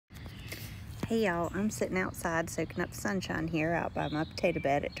Hey y'all, I'm sitting outside soaking up the sunshine here out by my potato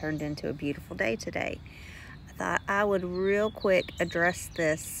bed. It turned into a beautiful day today. I thought I would real quick address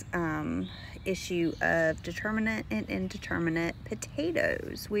this issue of determinate and indeterminate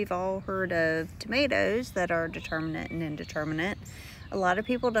potatoes. We've all heard of tomatoes that are determinate and indeterminate. A lot of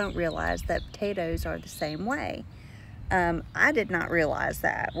people don't realize that potatoes are the same way. I did not realize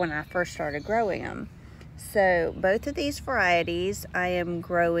that when I first started growing them. So both of these varieties, I am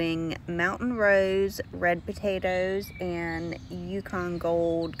growing Mountain Rose red potatoes and Yukon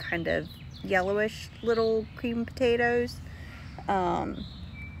Gold kind of yellowish little cream potatoes.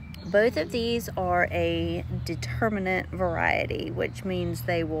 Both of these are a determinate variety, which means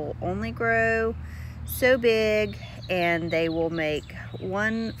they will only grow so big and they will make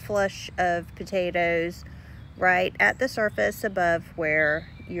one flush of potatoes right at the surface above where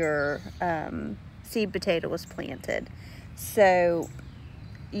your seed potato was planted. So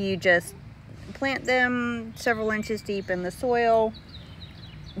you just plant them several inches deep in the soil,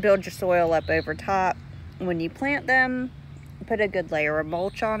 build your soil up over top. When you plant them, put a good layer of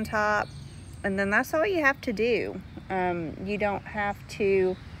mulch on top, and then that's all you have to do. You don't have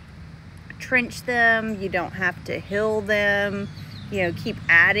to trench them, you don't have to hill them, keep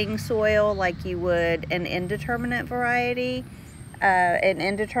adding soil like you would an indeterminate variety. An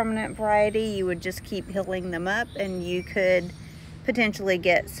indeterminate variety, you would just keep hilling them up, and you could potentially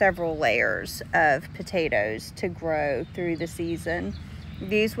get several layers of potatoes to grow through the season.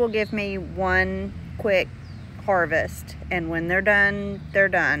 These will give me one quick harvest, and when they're done, they're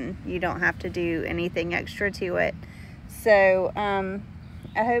done. You don't have to do anything extra to it. So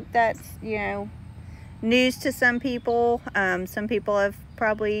I hope that's news to some people. Some people have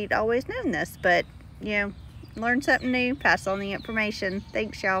probably always known this, but learn something new, pass on the information.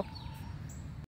 Thanks, y'all.